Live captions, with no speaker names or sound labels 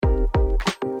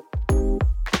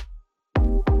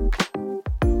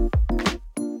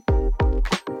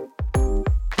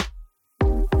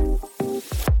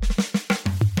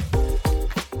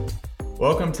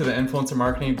Welcome to the Influencer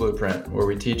Marketing Blueprint, where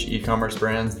we teach e-commerce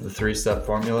brands the three-step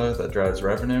formula that drives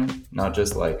revenue, not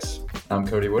just likes. I'm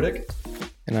Cody Whittick.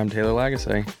 And I'm Taylor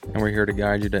Lagasse, and we're here to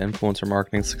guide you to influencer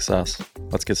marketing success.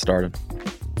 Let's get started.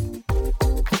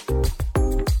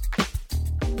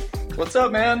 What's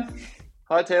up, man?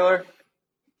 Hi, Taylor.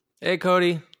 Hey,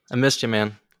 Cody. I missed you,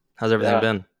 man. How's everything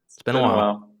been? It's been a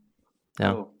while.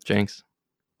 Yeah, Oh. Jinx.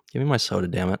 Give me my soda,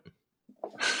 damn it.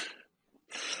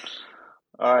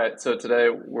 All right, so today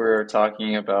we're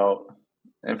talking about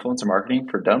influencer marketing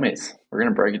for dummies. We're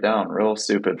going to break it down real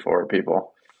stupid for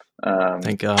people.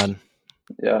 Thank God.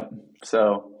 Yeah.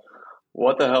 So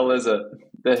what the hell is it?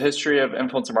 The history of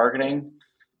influencer marketing,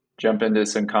 jump into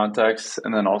some context,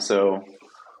 and then also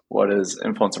what is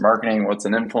influencer marketing? What's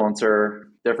an influencer?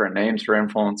 Different names for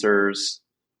influencers,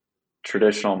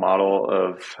 traditional model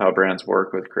of how brands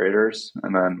work with creators,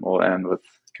 and then we'll end with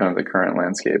kind of the current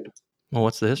landscape. Well,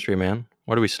 what's the history, man?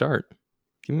 Where do we start?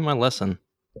 Give me my lesson.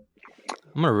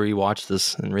 I'm going to rewatch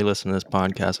this and re-listen to this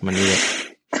podcast. I'm going to need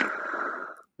it.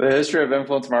 The history of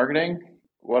influencer marketing,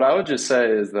 what I would just say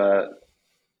is that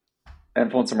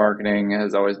influencer marketing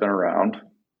has always been around.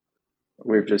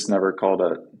 We've just never called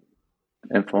it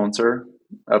influencer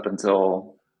up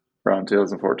until around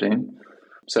 2014.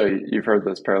 So you've heard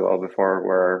this parallel before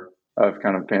where I've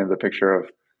kind of painted the picture of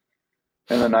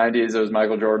in the 90s, it was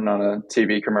Michael Jordan on a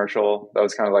TV commercial. That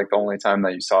was kind of like the only time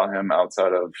that you saw him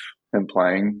outside of him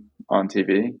playing on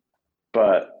TV.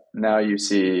 But now you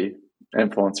see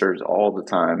influencers all the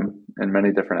time in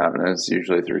many different avenues,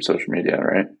 usually through social media,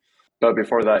 right? But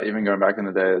before that, even going back in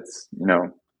the day, it's,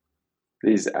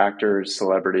 these actors,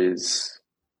 celebrities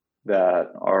that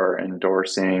are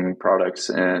endorsing products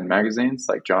in magazines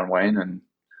like John Wayne and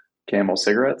Camel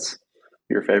cigarettes,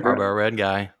 your favorite. Marlboro Red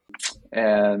guy.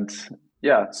 And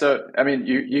yeah, so, I mean,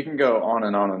 you can go on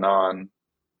and on and on.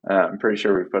 I'm pretty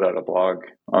sure we put out a blog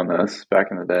on this back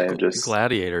in the day. Just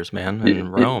gladiators, man, in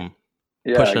Rome.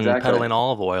 Yeah, pushing, exactly. peddling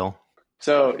olive oil.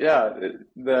 So, yeah,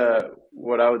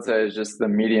 what I would say is just the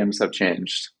mediums have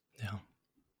changed. Yeah.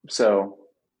 So,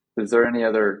 is there any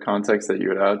other context that you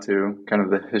would add to kind of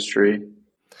the history?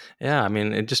 Yeah, I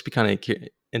mean, it'd just be kind of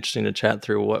interesting to chat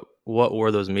through what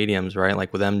were those mediums, right?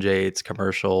 Like with MJ, it's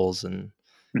commercials and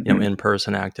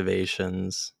in-person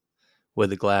activations. With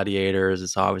the gladiators,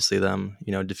 it's obviously them,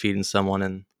 defeating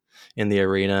someone in the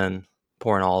arena and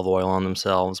pouring olive oil on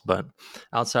themselves. But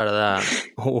outside of that,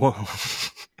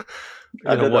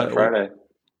 I did that Friday.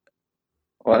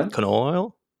 What? Canola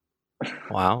oil?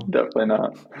 Wow. Definitely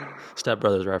not. Step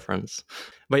Brothers reference.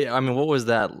 But yeah, I mean, what was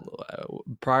that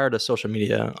prior to social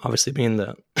media, obviously being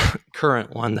the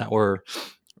current one that we're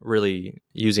really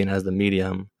using as the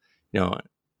medium,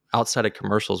 outside of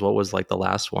commercials, what was like the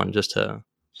last one, just to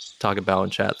talk about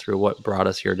and chat through what brought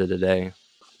us here to today?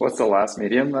 What's the last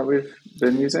medium that we've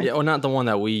been using? Yeah, well, not the one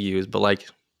that we use, but like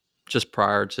just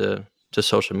prior to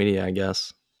social media, I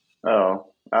guess. Oh,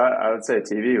 I would say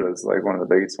TV was like one of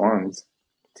the biggest ones.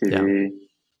 TV,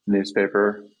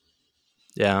 newspaper.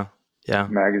 Yeah.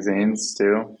 Magazines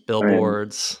too.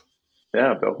 Billboards.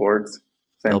 Billboards.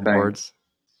 Same billboards.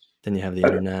 thing. Then you have the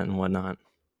internet and whatnot.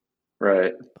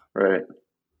 Right.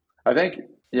 I think,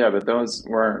 but those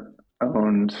weren't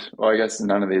owned. Well, I guess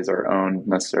none of these are owned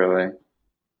necessarily.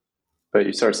 But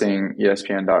you start seeing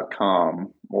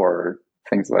ESPN.com or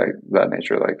things like that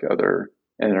nature, like other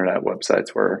internet websites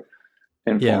where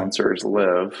influencers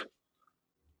live.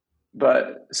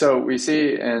 But so we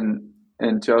see in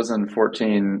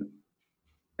 2014,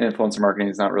 influencer marketing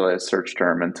is not really a search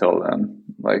term until then,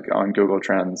 like on Google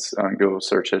Trends, on Google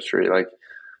search history, like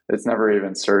it's never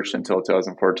even searched until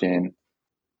 2014.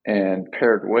 And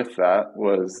paired with that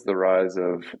was the rise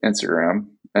of Instagram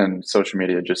and social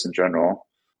media just in general.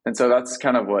 And so that's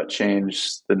kind of what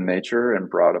changed the nature and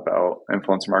brought about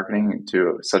influencer marketing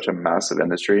to such a massive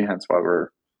industry, hence why we're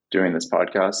doing this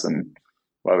podcast and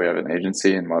why we have an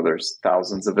agency and why there's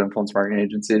thousands of influence marketing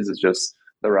agencies. Is just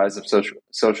the rise of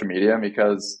social media,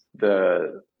 because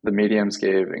the mediums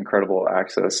gave incredible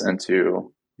access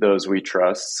into those we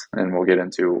trust, and we'll get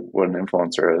into what an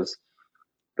influencer is,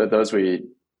 but those we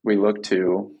look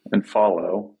to and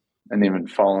follow, and even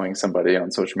following somebody on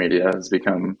social media has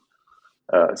become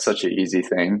such an easy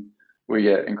thing. We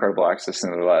get incredible access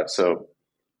into their lives. So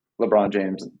LeBron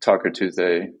James, Taco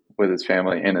Tuesday with his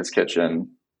family in his kitchen,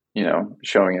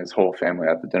 showing his whole family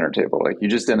at the dinner table. Like, you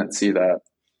just didn't see that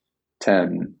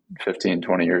 10, 15,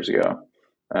 20 years ago.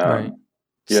 Right.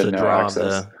 You had no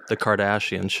access. The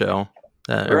Kardashian show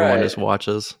that everyone just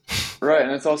watches. Right.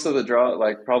 And it's also the draw,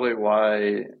 like probably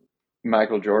why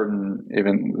Michael Jordan,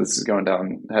 even this is going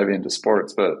down heavy into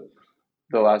sports, but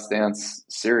the Last Dance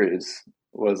series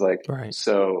was like Right.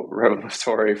 so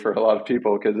revelatory for a lot of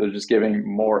people because it was just giving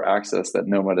more access that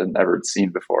no one had ever seen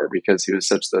before because he was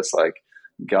such this like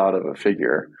god of a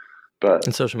figure. But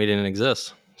And social media didn't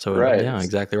exist. So right. yeah,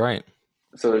 exactly right.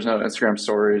 So there's no Instagram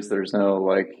stories. There's no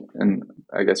like, and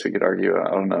I guess we could argue, I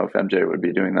don't know if MJ would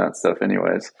be doing that stuff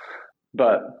anyways,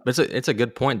 but It's a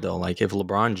good point though. Like if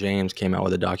LeBron James came out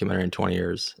with a documentary in 20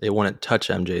 years, it wouldn't touch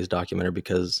MJ's documentary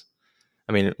because,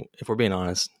 I mean, if we're being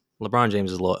honest, LeBron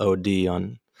James is a little OD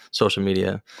on social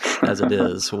media as it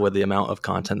is with the amount of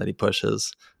content that he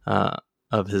pushes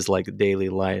of his like daily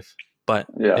life. But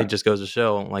yeah, it just goes to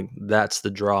show like that's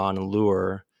the draw and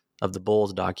allure of the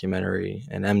Bulls documentary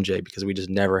and MJ because we just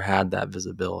never had that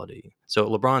visibility. So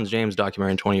LeBron James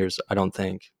documentary in 20 years, I don't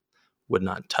think would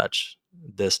not touch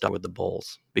this stuff with the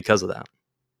Bulls because of that.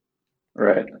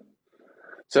 right.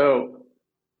 So,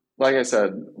 like I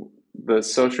said, the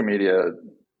social media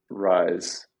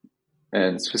rise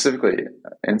and specifically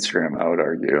Instagram, I would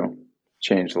argue,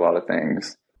 changed a lot of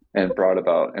things and brought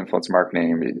about influence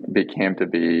marketing. Became to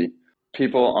be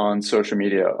people on social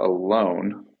media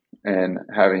alone and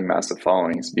having massive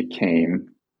followings became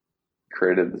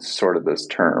created sort of this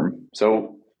term.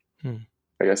 So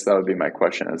I guess that would be my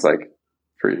question is like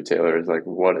for you, Taylor, is like,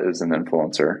 what is an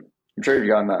influencer? I'm sure you've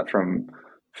gotten that from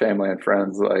family and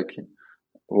friends. Like,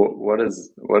 what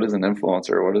is an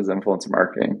influencer? What is influencer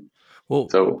marketing? Well,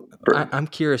 So I'm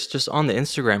curious just on the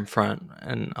Instagram front,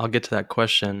 and I'll get to that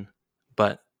question,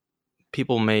 but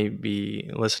people may be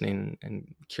listening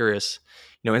and curious.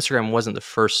 You know, Instagram wasn't the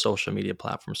first social media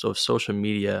platform. So if social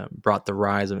media brought the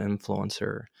rise of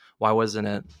influencer, why wasn't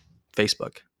it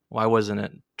Facebook? Why wasn't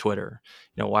it Twitter?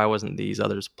 You know, why wasn't these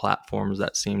other platforms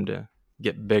that seemed to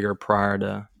get bigger prior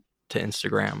to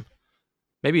Instagram?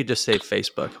 Maybe you just say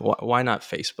Facebook. Why not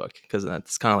Facebook? Because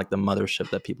that's kind of like the mothership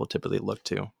that people typically look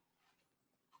to.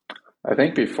 I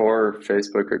think before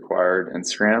Facebook acquired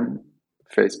Instagram,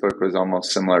 Facebook was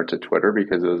almost similar to Twitter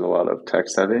because it was a lot of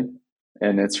text heavy.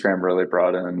 And Instagram really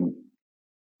brought in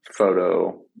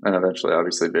photo and eventually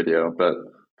obviously video, but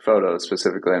photo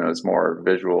specifically, and it was more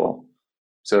visual.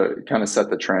 So it kind of set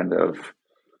the trend of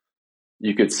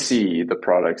you could see the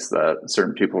products that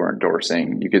certain people were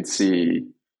endorsing. You could see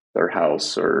their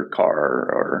house or car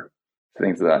or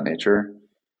things of that nature.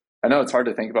 I know it's hard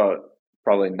to think about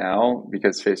probably now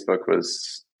because Facebook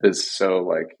is so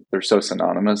like they're so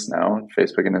synonymous now,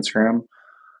 Facebook and Instagram.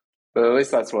 But at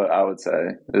least that's what I would say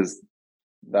is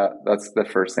that's the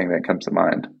first thing that comes to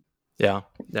mind. Yeah.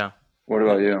 What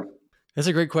about you? It's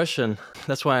a great question.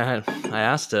 That's why I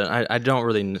asked it. I don't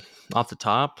really off the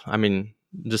top. I mean,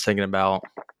 just thinking about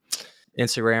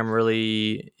Instagram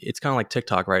really, it's kind of like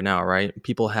TikTok right now, right?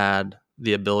 People had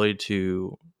the ability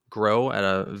to grow at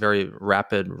a very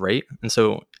rapid rate. And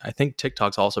so I think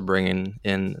TikTok's also bringing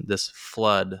in this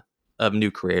flood of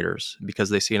new creators because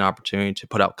they see an opportunity to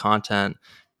put out content,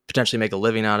 potentially make a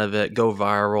living out of it, go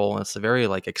viral. It's a very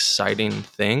like exciting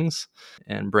things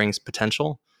and brings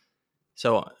potential.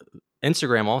 So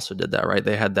Instagram also did that, right?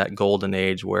 They had that golden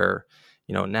age where,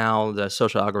 you know, now the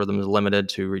social algorithm is limited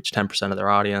to reach 10% of their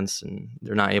audience and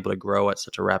they're not able to grow at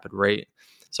such a rapid rate.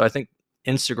 So I think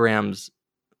Instagram's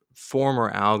former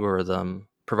algorithm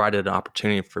provided an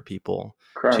opportunity for people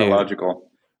Chronological.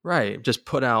 right, just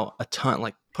put out a ton,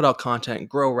 like put out content,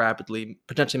 grow rapidly,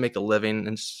 potentially make a living. And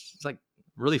it's like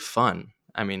really fun.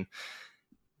 I mean,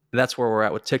 that's where we're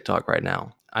at with TikTok right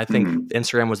now. I think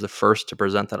Instagram was the first to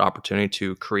present that opportunity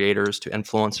to creators, to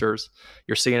influencers.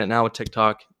 You're seeing it now with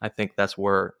TikTok. I think that's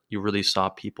where you really saw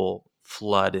people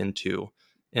flood into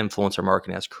influencer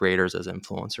marketing as creators, as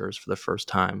influencers for the first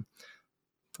time.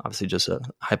 Obviously, just a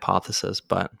hypothesis,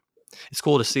 but it's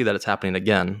cool to see that it's happening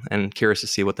again and curious to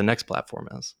see what the next platform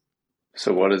is.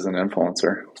 So what is an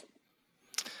influencer?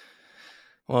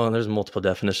 Well, there's multiple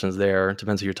definitions there. It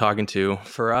depends who you're talking to.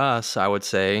 For us, I would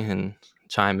say, and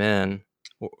chime in,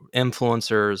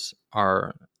 influencers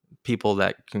are people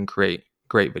that can create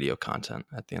great video content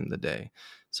at the end of the day.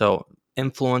 So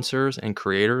influencers and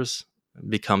creators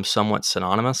become somewhat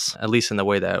synonymous, at least in the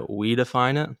way that we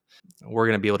define it. We're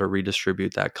going to be able to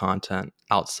redistribute that content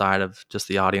outside of just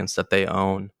the audience that they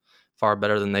own far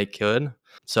better than they could.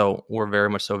 So we're very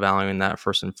much so valuing that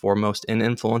first and foremost in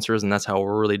influencers, and that's how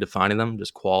we're really defining them,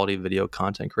 just quality video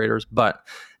content creators. But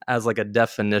as like a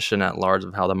definition at large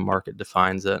of how the market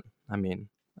defines it, I mean,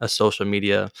 a social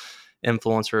media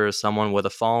influencer is someone with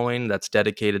a following that's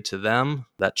dedicated to them,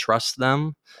 that trusts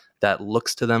them, that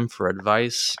looks to them for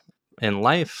advice in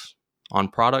life, on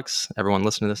products. Everyone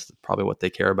listening to this is probably what they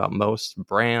care about most,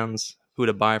 brands, who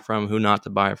to buy from, who not to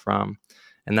buy from.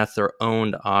 And that's their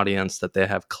owned audience that they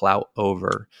have clout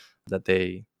over, that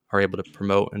they are able to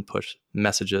promote and push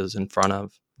messages in front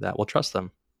of that will trust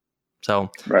them.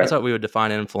 So that's how we would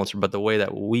define an influencer. But the way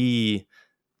that we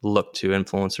look to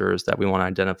influencers that we want to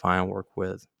identify and work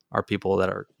with are people that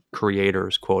are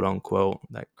creators, quote unquote,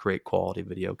 that create quality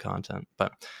video content.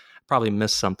 But I probably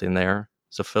missed something there.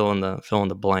 So fill in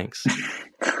the blanks.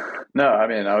 No, I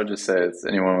mean, I would just say it's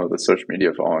anyone with a social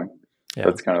media following. Yeah.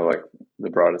 That's kind of like the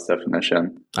broadest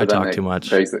definition. But I talk too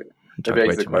much. It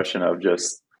begs the question of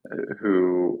just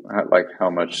how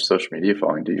much social media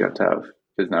following do you have to have?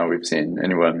 Because now we've seen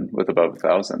anyone with above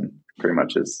 1,000 pretty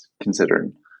much is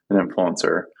considered an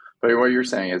influencer. But what you're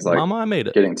saying is like, Mama, I made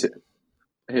it. Getting to,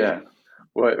 yeah.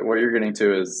 What you're getting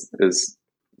to is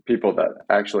people that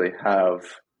actually have,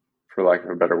 for lack of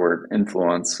a better word,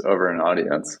 influence over an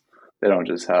audience. They don't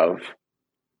just have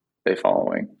a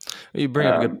following. You bring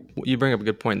up a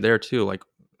good point there too. Like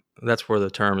that's where the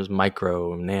terms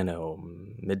micro, nano,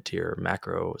 mid-tier,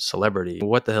 macro, celebrity.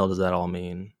 What the hell does that all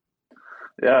mean?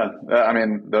 Yeah, I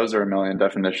mean, those are a million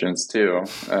definitions too.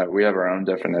 We have our own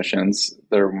definitions.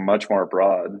 They're much more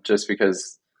broad just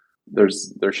because there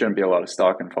shouldn't be a lot of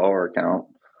stock and follower count.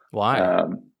 Why?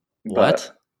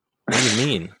 What do you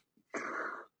mean?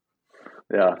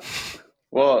 Yeah.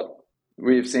 Well,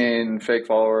 we've seen fake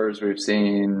followers. We've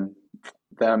seen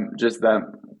them.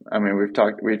 I mean,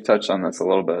 we've touched on this a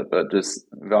little bit, but just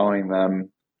valuing them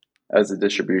as a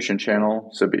distribution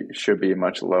channel should be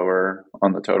much lower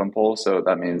on the totem pole. So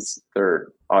that means their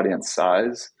audience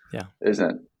size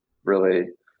isn't really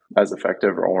as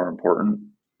effective or important.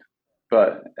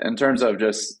 But in terms of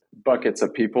just buckets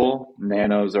of people,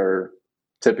 nanos are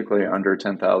typically under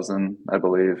 10,000, I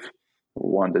believe,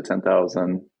 1 to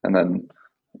 10,000, and then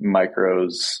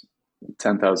micros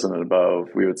 10,000 and above,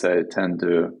 we would say 10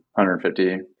 to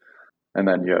 150. And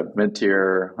then you have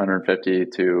mid-tier 150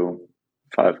 to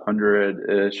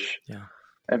 500-ish. Yeah.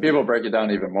 And people break it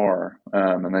down even more.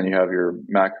 And then you have your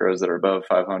macros that are above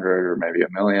 500 or maybe 1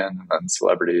 million, and then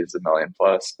celebrities 1 million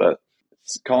plus. But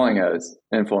calling an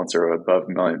influencer above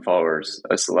 1 million followers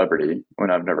a celebrity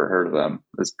when I've never heard of them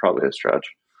is probably a stretch.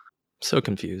 So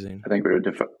confusing. I think we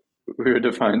would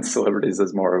define celebrities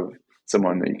as more of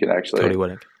someone that you can actually. Cody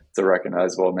Whittaker. It's a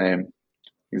recognizable name.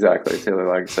 Exactly, Taylor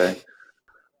Lagsay.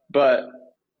 But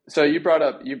so you brought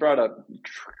up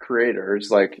creators.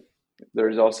 Like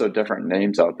there's also different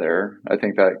names out there. I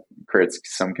think that creates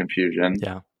some confusion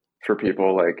for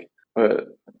people. Like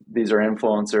these are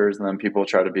influencers, and then people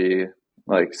try to be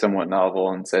like somewhat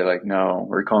novel and say like, no,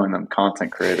 we're calling them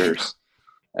content creators.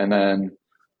 And then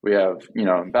we have,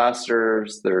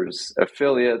 ambassadors, there's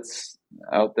affiliates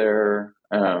out there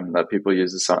that people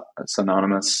use as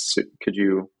synonymous. Could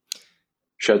you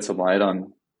shed some light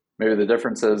on maybe the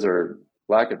differences or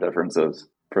lack of differences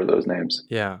for those names?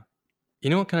 Yeah. You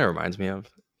know what kind of reminds me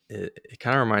of? It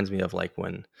kind of reminds me of like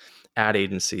when ad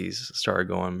agencies started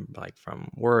going like from,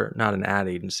 we're not an ad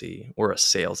agency, we're a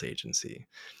sales agency.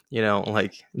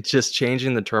 Like just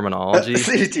changing the terminology.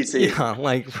 CTC. Yeah,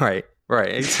 like right,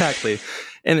 exactly.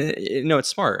 And it's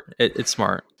smart. It's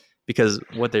smart because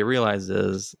what they realized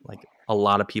is like a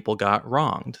lot of people got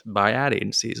wronged by ad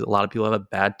agencies. A lot of people have a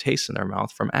bad taste in their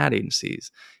mouth from ad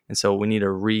agencies. And so we need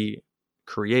to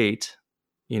recreate,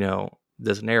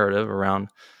 this narrative around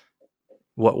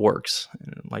what works.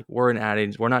 Like we're an ad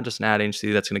agency. We're not just an ad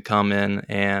agency that's going to come in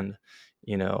and,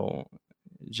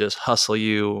 just hustle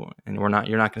you, and you're not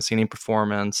going to see any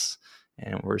performance,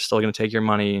 and we're still going to take your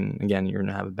money. And again, you're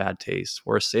going to have a bad taste.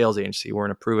 We're a sales agency. We're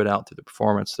going to prove it out through the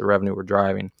performance, the revenue we're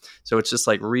driving. So it's just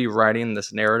like rewriting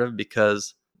this narrative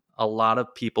because a lot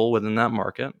of people within that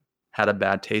market had a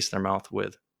bad taste in their mouth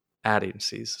with ad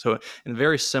agencies. So in a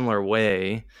very similar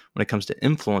way, when it comes to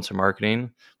influencer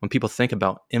marketing, when people think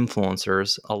about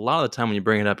influencers, a lot of the time when you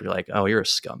bring it up, you're like, oh, you're a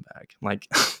scumbag. Like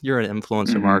you're an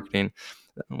influencer marketing.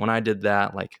 When I did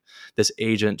that, like this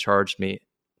agent charged me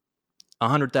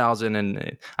 $100,000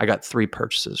 and I got 3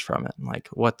 purchases from it. I'm like,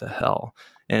 what the hell?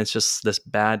 And it's just this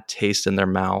bad taste in their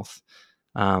mouth.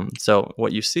 So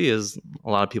what you see is a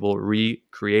lot of people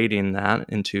recreating that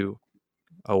into,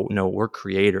 oh no, we're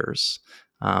creators.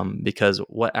 Because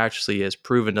what actually is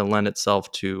proven to lend itself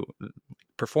to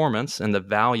performance and the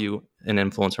value in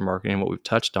influencer marketing, what we've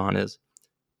touched on is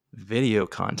video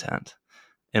content.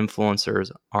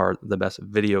 Influencers are the best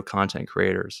video content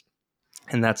creators.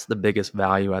 And that's the biggest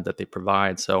value add that they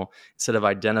provide. So instead of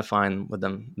identifying with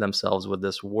themselves with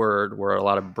this word where a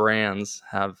lot of brands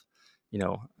have,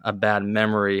 a bad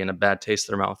memory and a bad taste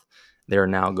in their mouth, they're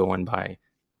now going by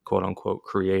quote unquote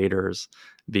creators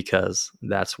because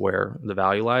that's where the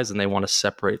value lies, and they want to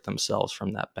separate themselves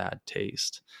from that bad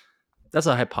taste.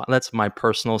 That's my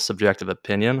personal subjective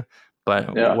opinion,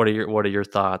 But Yeah. what are your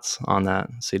thoughts on that,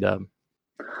 C-Dub?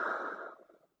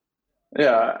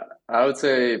 Yeah, I would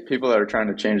say people that are trying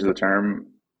to change the term,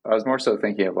 I was more so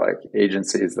thinking of like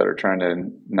agencies that are trying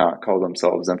to not call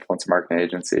themselves influencer marketing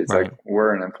agencies. Like Right.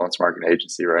 we're an influence marketing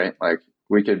agency, right? Like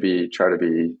we could try to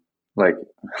be like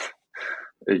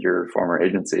your former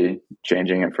agency,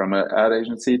 changing it from an ad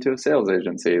agency to a sales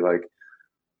agency. Like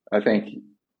I think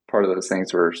part of those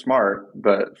things were smart,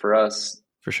 but for us,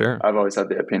 For sure. I've always had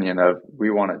the opinion of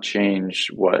we want to change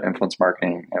what influence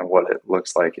marketing and what it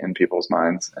looks like in people's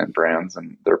minds and brands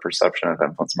and their perception of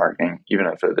influence marketing, even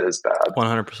if it is bad.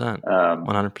 100%.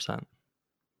 100%.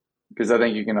 Because I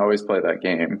think you can always play that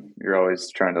game. You're always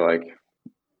trying to like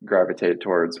gravitate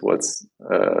towards what's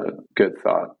a good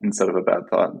thought instead of a bad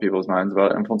thought in people's minds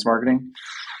about influence marketing.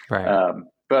 Right.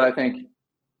 But I think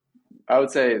I would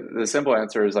say the simple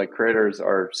answer is like creators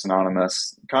are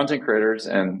synonymous. Content creators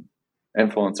and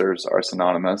influencers are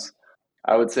synonymous.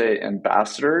 I would say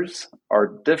ambassadors are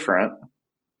different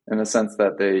in the sense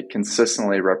that they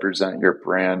consistently represent your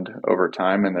brand over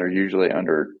time and they're usually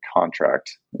under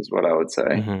contract, is what I would say.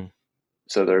 Mm-hmm.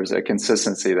 So there's a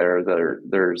consistency there.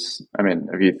 I mean,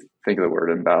 if you think of the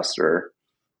word ambassador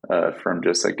from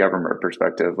just a government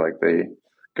perspective, like they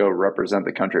go represent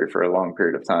the country for a long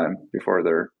period of time before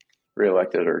they're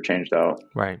reelected or changed out.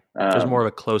 Right. There's more of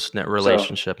a close-knit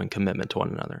relationship and commitment to one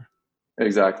another.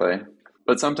 Exactly.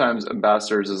 But sometimes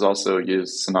ambassadors is also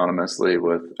used synonymously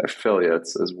with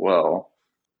affiliates as well.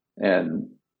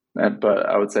 But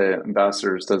I would say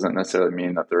ambassadors doesn't necessarily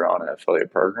mean that they're on an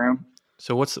affiliate program.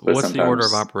 So what's the order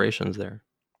of operations there?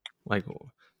 Like,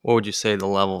 what would you say the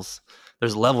levels?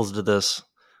 There's levels to this.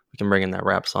 We can bring in that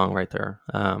rap song right there.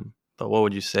 But what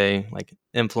would you say, like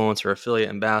influencer, affiliate,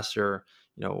 ambassador?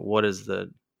 What is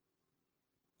the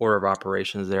order of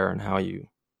operations there, and how you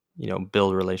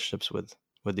build relationships with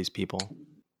these people?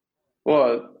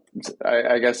 Well,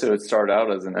 I guess it would start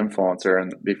out as an influencer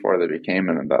and before they became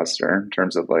an ambassador in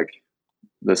terms of like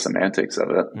the semantics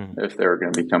of it, if they were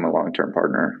going to become a long-term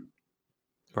partner.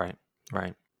 Right.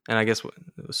 And I guess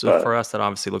for us, that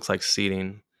obviously looks like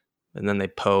seeding, and then they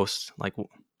post like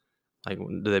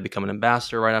do they become an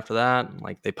ambassador right after that?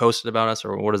 Like they posted about us,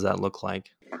 or what does that look like?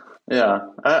 Yeah.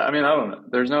 I mean, I don't know.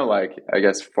 There's no like, I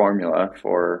guess, formula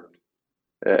for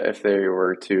if they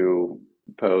were to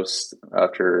post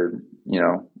after,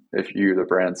 if you, the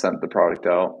brand, sent the product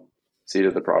out,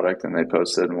 seeded the product, and they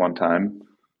posted one time,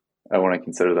 I wouldn't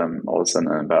consider them all of a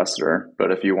sudden an ambassador.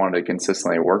 But if you wanted to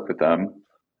consistently work with them,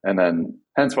 and then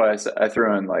hence why I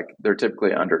threw in like they're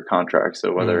typically under contract.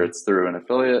 So whether it's through an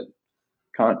affiliate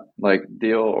like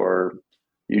deal or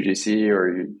UGC,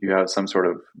 or you have some sort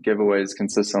of giveaways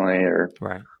consistently, or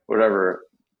whatever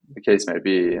the case may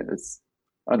be, it's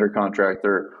under contract,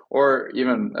 or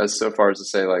even as so far as to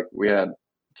say like we had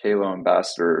Kalo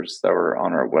ambassadors that were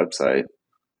on our website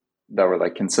that were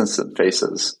like consistent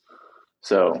faces.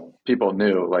 So people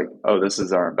knew like, oh, this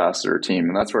is our ambassador team.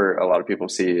 And that's where a lot of people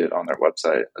see it on their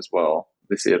website as well.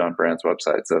 They see it on brands'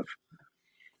 websites of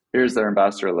here's their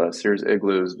ambassador list, here's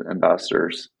Igloo's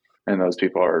ambassadors. And those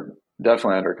people are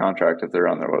definitely under contract if they're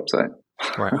on their website.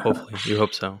 Right. Hopefully. You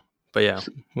hope so. But yeah,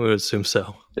 we would assume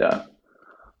so. Yeah.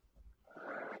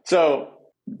 So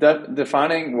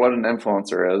defining what an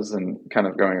influencer is and kind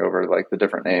of going over like the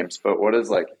different names, but what is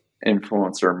like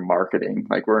influencer marketing?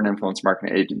 Like we're an influence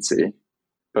marketing agency,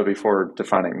 but before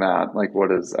defining that, like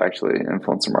what is actually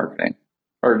influencer marketing,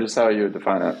 or just how you would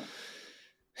define it?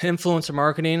 Influencer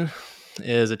marketing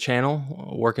is a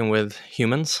channel working with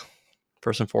humans.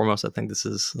 First and foremost, I think this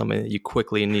is something that you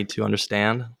quickly need to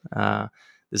understand.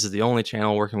 This is the only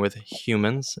channel working with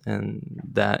humans, and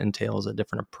that entails a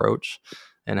different approach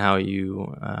and how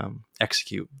you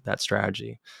execute that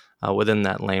strategy within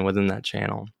that lane, within that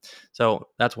channel. So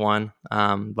that's one.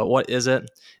 But what is it?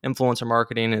 Influencer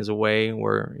marketing is a way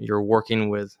where you're working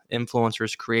with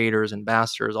influencers, creators,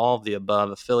 ambassadors, all of the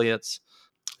above, affiliates,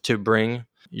 to bring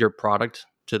your product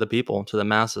to the people, to the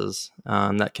masses.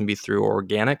 That can be through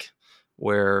organic,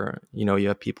 where you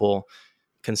have people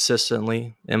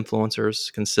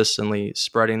influencers consistently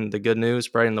spreading the good news,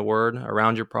 spreading the word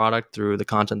around your product through the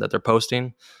content that they're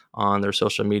posting on their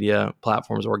social media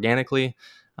platforms organically.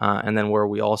 And then where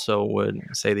we also would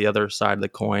say the other side of the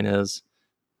coin is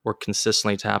we're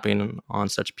consistently tapping on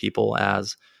such people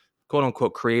as quote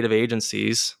unquote creative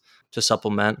agencies to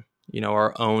supplement,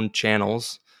 our own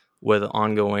channels with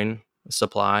ongoing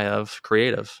supply of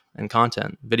creative and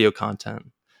content, video content,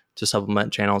 to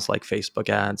supplement channels like Facebook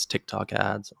ads, TikTok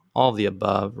ads, all of the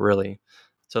above, really.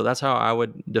 So that's how I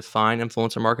would define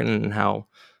influencer marketing and how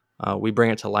we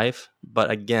bring it to life.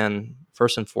 But again,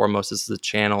 first and foremost, this is a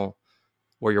channel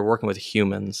where you're working with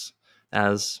humans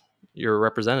as your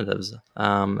representatives,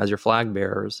 as your flag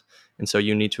bearers. And so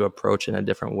you need to approach in a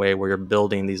different way where you're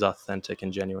building these authentic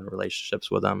and genuine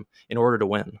relationships with them in order to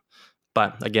win.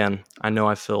 But again, I know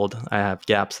I have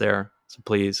gaps there. So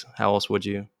please, how else would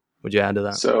you add to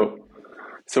that? So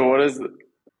what is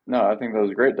no, I think that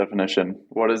was a great definition.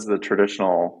 What is the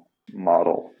traditional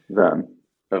model then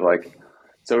of like,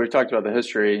 so we've talked about the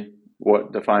history,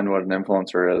 what defined what an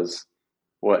influencer is,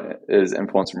 what is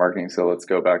influencer marketing. So let's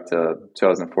go back to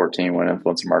 2014 when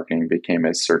influencer marketing became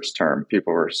a search term.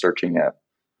 People were searching it.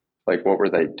 Like, what were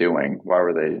they doing? Why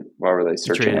were they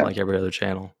searching treat it it? like every other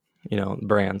channel,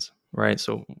 brands, right?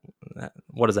 So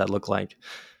what does that look like?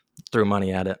 Throw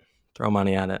money at it.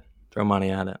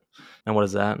 And what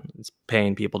is that? It's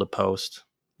paying people to post.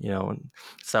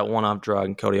 It's that one-off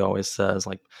drug. Cody always says,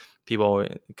 people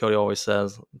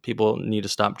need to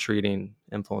stop treating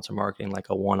influencer marketing like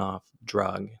a one-off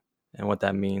drug. And what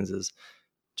that means is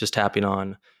just tapping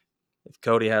on, if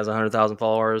Cody has 100,000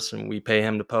 followers and we pay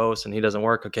him to post and he doesn't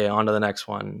work, okay, on to the next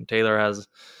one. Taylor has,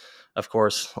 of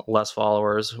course, less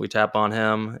followers. We tap on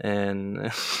him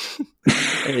and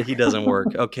he doesn't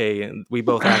work. Okay, we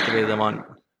both activated them on.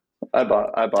 I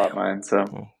bought mine, so.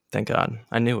 Oh, thank God.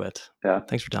 I knew it. Yeah.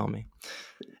 Thanks for telling me.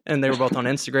 And they were both on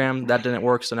Instagram. That didn't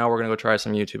work, so now we're going to go try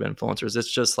some YouTube influencers.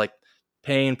 It's just like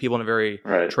paying people in a very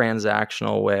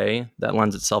transactional way that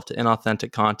lends itself to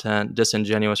inauthentic content,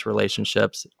 disingenuous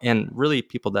relationships, and really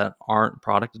people that aren't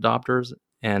product adopters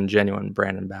and genuine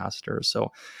brand ambassadors.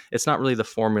 So it's not really the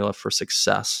formula for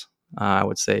success, I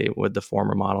would say, with the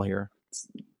former model here.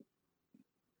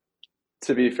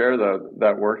 To be fair, though,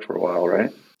 that worked for a while,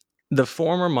 right? The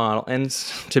former model, and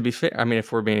to be fair, I mean,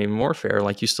 if we're being even more fair,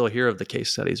 like you still hear of the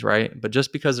case studies, right? But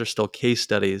just because there's still case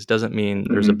studies doesn't mean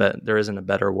there isn't a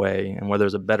better way. And where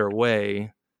there's a better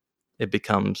way, it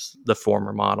becomes the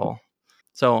former model.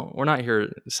 So we're not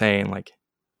here saying like,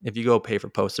 if you go pay for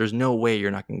posts, there's no way you're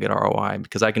not going to get ROI,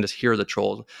 because I can just hear the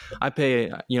trolls. I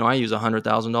pay, I use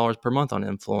 $100,000 per month on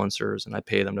influencers and I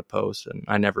pay them to post and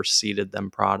I never seeded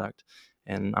them product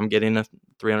and I'm getting a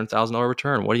 $300,000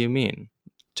 return. What do you mean?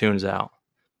 Tunes out.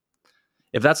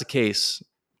 If that's the case,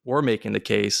 we're making the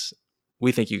case.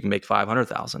 We think you can make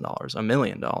 $500,000, $1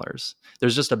 million.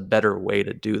 There's just a better way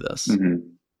to do this. Mm-hmm.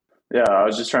 Yeah, I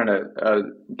was just trying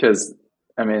to, because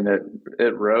I mean,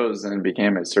 it rose and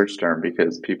became a search term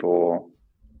because people,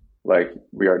 like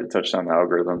we already touched on the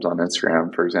algorithms on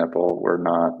Instagram, for example,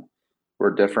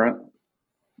 were different.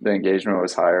 The engagement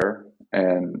was higher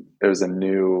and it was a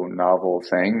new novel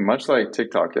thing, much like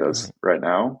TikTok is right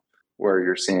now, where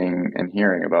you're seeing and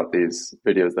hearing about these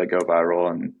videos that go viral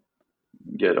and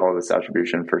get all this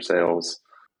attribution for sales.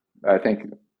 I think,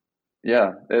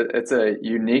 yeah, it's a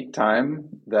unique time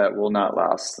that will not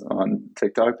last on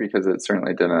TikTok because it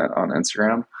certainly didn't on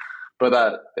Instagram. But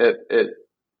that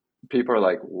people are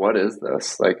like, what is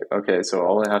this? Like, okay, so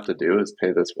all I have to do is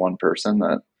pay this one person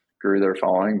that grew their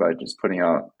following by just putting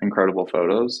out incredible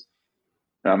photos.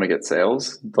 And I'm gonna get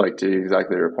sales, like to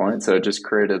exactly your point. So it just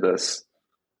created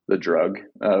the drug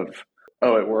of,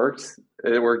 oh, it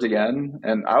worked again.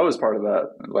 And I was part of that.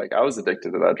 Like I was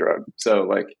addicted to that drug. So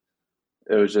like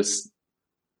it was just,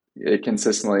 it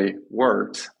consistently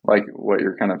worked, like what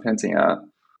you're kind of hinting at.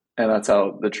 And that's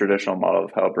how the traditional model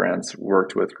of how brands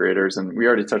worked with creators. And we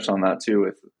already touched on that too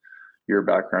with your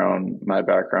background, my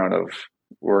background of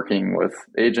working with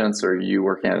agents or you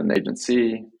working at an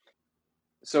agency.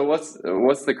 So what's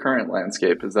the current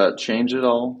landscape? Has that changed at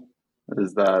all?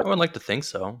 I would like to think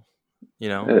so.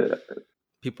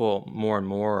 People more and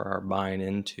more are buying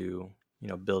into,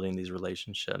 building these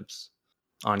relationships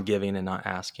on giving and not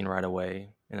asking right away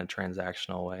in a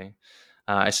transactional way.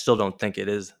 I still don't think it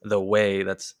is the way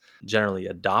that's generally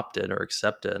adopted or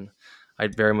accepted. I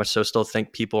very much so still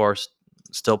think people are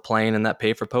still playing in that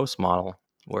pay for post model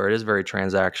where it is very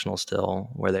transactional still,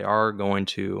 where they are going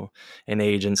to an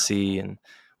agency and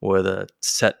with a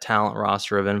set talent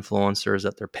roster of influencers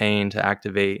that they're paying to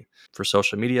activate for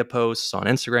social media posts on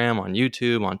Instagram, on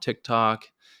YouTube, on TikTok,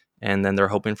 and then they're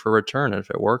hoping for a return. And if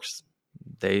it works,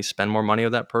 they spend more money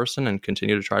with that person and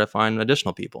continue to try to find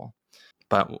additional people.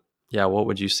 But yeah, what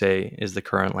would you say is the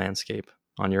current landscape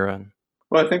on your end?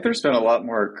 Well, I think there's been a lot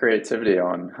more creativity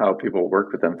on how people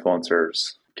work with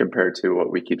influencers compared to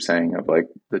what we keep saying of like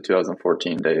the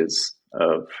 2014 days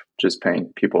of just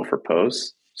paying people for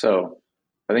posts. So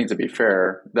I think to be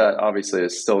fair, that obviously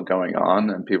is still going on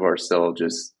and people are still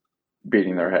just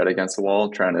beating their head against the wall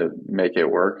trying to make it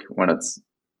work when it's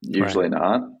usually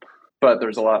not. But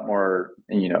there's a lot more,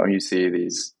 you see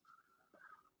these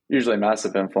usually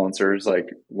massive influencers like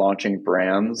launching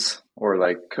brands or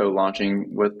like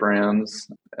co-launching with brands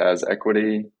as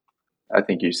equity. I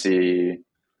think you see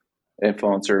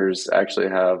influencers actually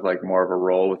have like more of a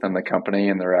role within the company,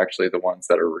 and they're actually the ones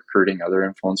that are recruiting other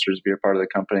influencers to be a part of the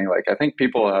company. Like, I think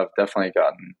people have definitely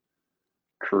gotten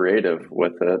creative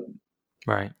with it.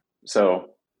 Right.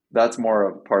 So that's more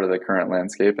of part of the current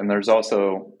landscape. And there's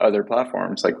also other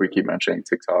platforms, like we keep mentioning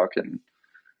TikTok, and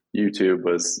YouTube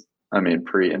was, I mean,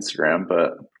 pre-Instagram,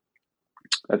 but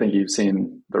I think you've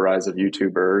seen the rise of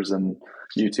YouTubers and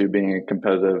YouTube being a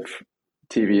competitive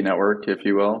TV network, if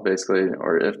you will, basically,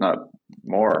 or if not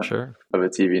more Sure. of a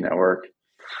TV network.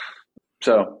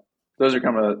 So those are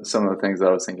kind of some of the things that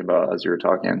I was thinking about as you were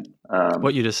talking.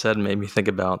 What you just said made me think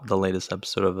about the latest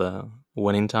episode of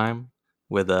Winning Time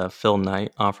with Phil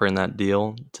Knight offering that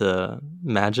deal to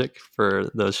Magic for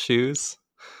those shoes.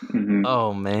 Mm-hmm.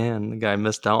 Oh man, the guy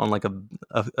missed out on like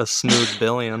a smooth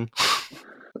billion.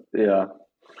 Yeah.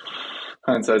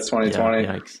 Hindsight's 2020.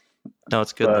 Yeah, yikes. No,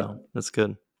 it's good though. That's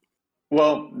good.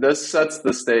 Well, this sets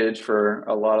the stage for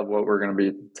a lot of what we're going to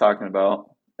be talking about,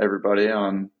 everybody,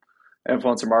 on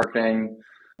influencer marketing,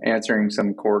 answering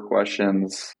some core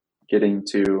questions, getting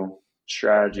to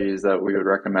strategies that we would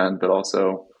recommend, but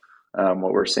also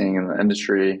what we're seeing in the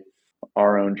industry,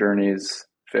 our own journeys,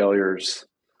 failures,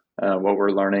 what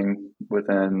we're learning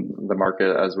within the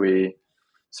market as we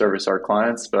service our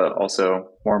clients, but also,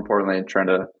 more importantly, trying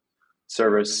to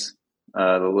service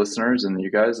the listeners and you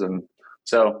guys. And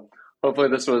so hopefully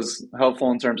this was helpful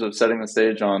in terms of setting the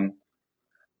stage on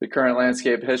the current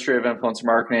landscape, history of influencer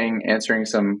marketing, answering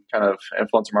some kind of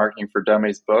influencer marketing for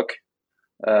dummies book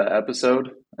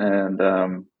episode. And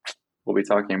we'll be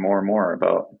talking more and more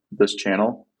about this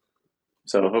channel.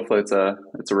 So hopefully it's a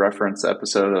reference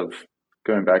episode of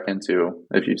going back into,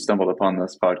 if you stumbled upon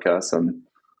this podcast, and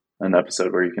an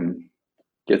episode where you can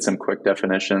get some quick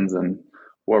definitions and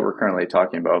what we're currently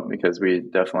talking about, because we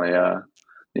definitely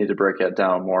need to break it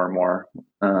down more and more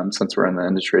since we're in the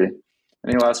industry.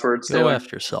 Any last words, Go Taylor?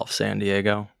 after yourself, San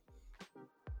Diego.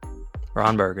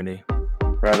 Ron Burgundy.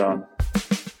 Right on.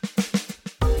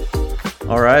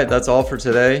 All right, that's all for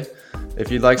today. If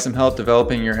you'd like some help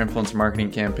developing your influencer marketing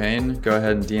campaign, go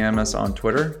ahead and DM us on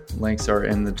Twitter. Links are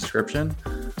in the description.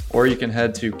 Or you can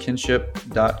head to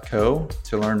kinship.co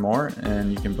to learn more,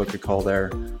 and you can book a call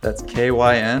there. That's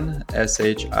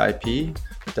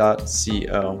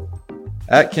KYNSHIP.co.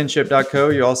 At kinship.co,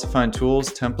 you also find tools,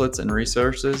 templates, and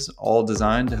resources, all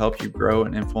designed to help you grow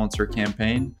an influencer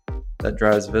campaign that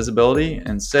drives visibility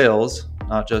and sales,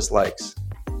 not just likes.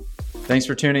 Thanks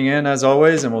for tuning in, as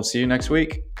always, and we'll see you next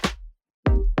week.